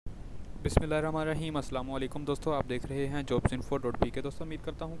बिस्मिल्लाहिर्रहमानिर्रहीम। अस्सलाम वालेकुम दोस्तों, आप देख रहे हैं jobsinfopk। दोस्तों उम्मीद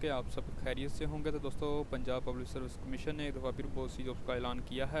करता हूं कि आप सब खैरियत से होंगे। तो दोस्तों पंजाब पब्लिक सर्विस कमीशन ने एक दफ़ा फिर बहुत सी जॉब्स का ऐलान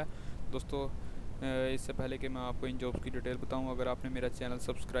किया है। दोस्तों इससे पहले कि मैं आपको इन जॉब्स की डिटेल बताऊं, अगर आपने मेरा चैनल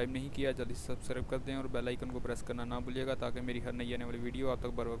सब्सक्राइब नहीं किया जल्दी से सब्सक्राइब कर दें और बेल आइकन को प्रेस करना ना भूलिएगा ताकि मेरी हर नई आने वाली वीडियो आप तक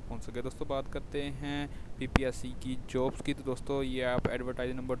बर वक्त पहुँच सके। दोस्तों बात करते हैं PPSC की जॉब्स की। तो दोस्तों ये आप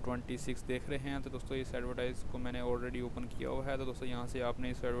एडवर्टाइज नंबर 26 देख रहे हैं। तो दोस्तों इस एडवर्टाइज़ को मैंने ऑलरेडी ओपन किया हुआ है। तो दोस्तों यहाँ से आपने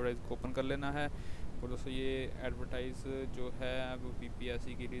इस एडवर्टाइज़ को ओपन कर लेना है। और दोस्तों ये एडवर्टाइज़ जो है वो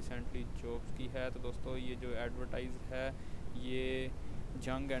PPSC की रिसेंटली जॉब्स की है। तो दोस्तों ये जो एडवर्टाइज़ है ये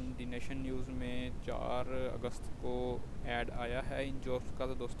जंग एंड दी नेशन न्यूज़ में 4 अगस्त को ऐड आया है इन जॉब्स का।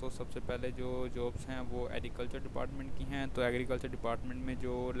 तो दोस्तों सबसे पहले जो जॉब्स हैं वो एग्रीकल्चर डिपार्टमेंट की हैं। तो एग्रीकल्चर डिपार्टमेंट में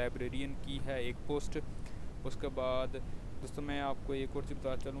जो लाइब्रेरियन की है एक पोस्ट। उसके बाद दोस्तों मैं आपको एक और चीज़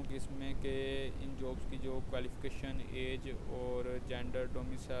बता चलूँ कि इसमें कि इन जॉब्स की जो क्वालिफ़िकेशन, एज और जेंडर,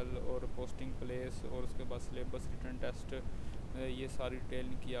 डोमिसाइल और पोस्टिंग प्लेस और उसके बाद सिलेबस, रिटन टेस्ट, ये सारी डिटेल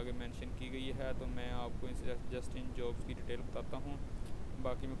इनकी आगे मेंशन की गई है। तो मैं आपको जस्ट इन जॉब्स की डिटेल बताता हूँ,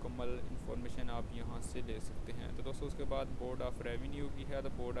 बाकी मुकम्मल इंफॉर्मेशन आप यहाँ से ले सकते हैं। तो दोस्तों उसके बाद बोर्ड ऑफ रेवेन्यू की है। तो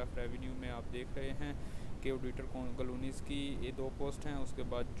बोर्ड ऑफ रेवेन्यू में आप देख रहे हैं कि ऑडिटर कॉलोनीज़ की ये 2 पोस्ट हैं। उसके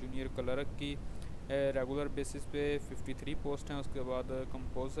बाद जूनियर क्लर्क की रेगुलर बेसिस पे 53 पोस्ट हैं। उसके बाद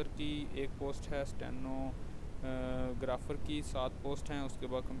कंपोज़र की 1 पोस्ट है। स्टेनोग्राफ़र की 7 पोस्ट हैं। उसके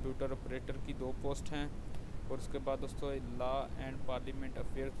बाद कंप्यूटर ऑपरेटर की 2 पोस्ट हैं। और उसके बाद दोस्तों law and parliament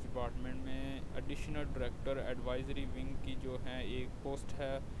affairs department में एडिशनल डायरेक्टर एडवाइजरी विंग की जो है 1 पोस्ट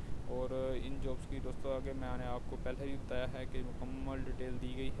है। और इन जॉब्स की दोस्तों आगे मैंने आपको पहले ही बताया है कि मुकम्मल डिटेल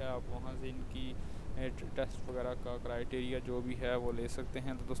दी गई है। आप वहाँ से इनकी टेस्ट वगैरह का क्राइटेरिया जो भी है वो ले सकते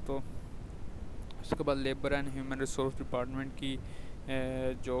हैं। तो दोस्तों उसके बाद labour and human resource department की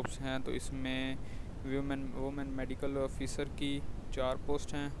जॉब्स हैं। तो इसमें वुमेन मेडिकल ऑफिसर की 4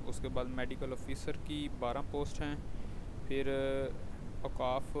 पोस्ट हैं। उसके बाद मेडिकल ऑफिसर की 12 पोस्ट हैं। फिर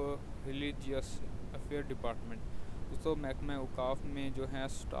औकाफ रिलीजियस अफेयर डिपार्टमेंट दोस्तों महकमा औकाफ में जो है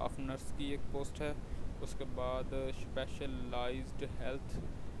स्टाफ नर्स की 1 पोस्ट है। उसके बाद specialised health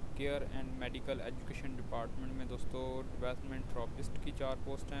care and medical education department में दोस्तों डेवलपमेंट थेरेपिस्ट की 4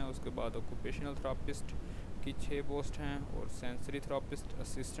 पोस्ट हैं। उसके बाद ऑक्यूपेशनल थेरेपिस्ट की 6 पोस्ट हैं। और सेंसरी थेरेपिस्ट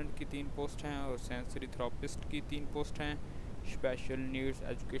असिस्टेंट की 3 पोस्ट हैं। और सेंसरी थेरेपिस्ट की 3 पोस्ट हैं। स्पेशल नीड्स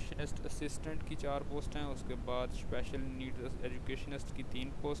एजुकेशनिस्ट असिस्टेंट की 4 पोस्ट हैं। उसके बाद स्पेशल नीड्स एजुकेशनिस्ट की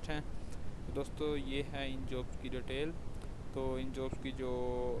 3 पोस्ट हैं। तो दोस्तों ये है इन जॉब्स की डिटेल। तो इन जॉब्स की जो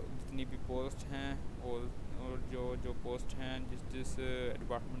जितनी भी पोस्ट हैं और जो पोस्ट हैं जिस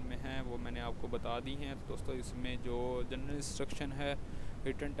डिपार्टमेंट में हैं वो मैंने आपको बता दी हैं। तो दोस्तों इसमें जो जनरल इंस्ट्रक्शन है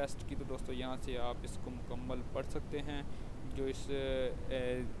रिटन टेस्ट की, तो दोस्तों यहाँ से आप इसको मुकम्मल पढ़ सकते हैं। जो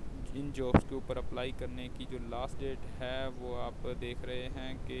इन जॉब्स के ऊपर अप्लाई करने की जो लास्ट डेट है वो आप देख रहे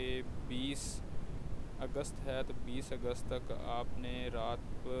हैं कि 20 अगस्त है। तो 20 अगस्त तक आपने रात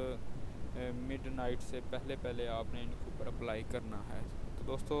मिडनाइट से पहले आपने इनके ऊपर अप्लाई करना है। तो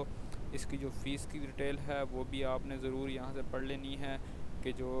दोस्तों इसकी जो फ़ीस की डिटेल है वो भी आपने ज़रूर यहाँ से पढ़ लेनी है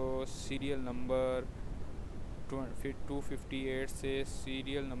कि जो सीरियल नंबर 258 से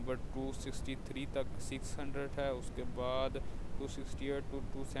सीरियल नंबर 263 तक 600 है। उसके बाद 268 to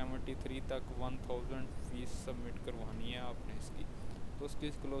 273 तक 1000 फ़ीस सबमिट करवानी है आपने इसकी। तो उसकी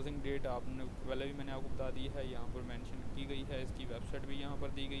क्लोजिंग डेट आपने पहले भी मैंने आपको बता दी है, यहाँ पर मेंशन की गई है। इसकी वेबसाइट भी यहाँ पर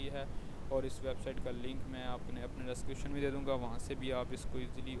दी गई है और इस वेबसाइट का लिंक मैं आपने अपने डिस्क्रिप्शन में दे दूँगा, वहाँ से भी आप इसको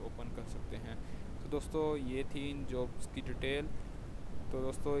ईज़िली ओपन कर सकते हैं। तो दोस्तों ये थी इन जॉब्स की डिटेल। तो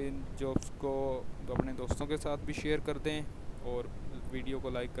दोस्तों इन जॉब्स को अपने दोस्तों के साथ भी शेयर कर दें और वीडियो को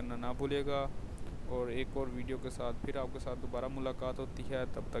लाइक करना ना भूलिएगा। और एक और वीडियो के साथ फिर आपके साथ दोबारा मुलाकात होती है,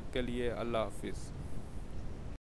 तब तक के लिए अल्लाह हाफिज़।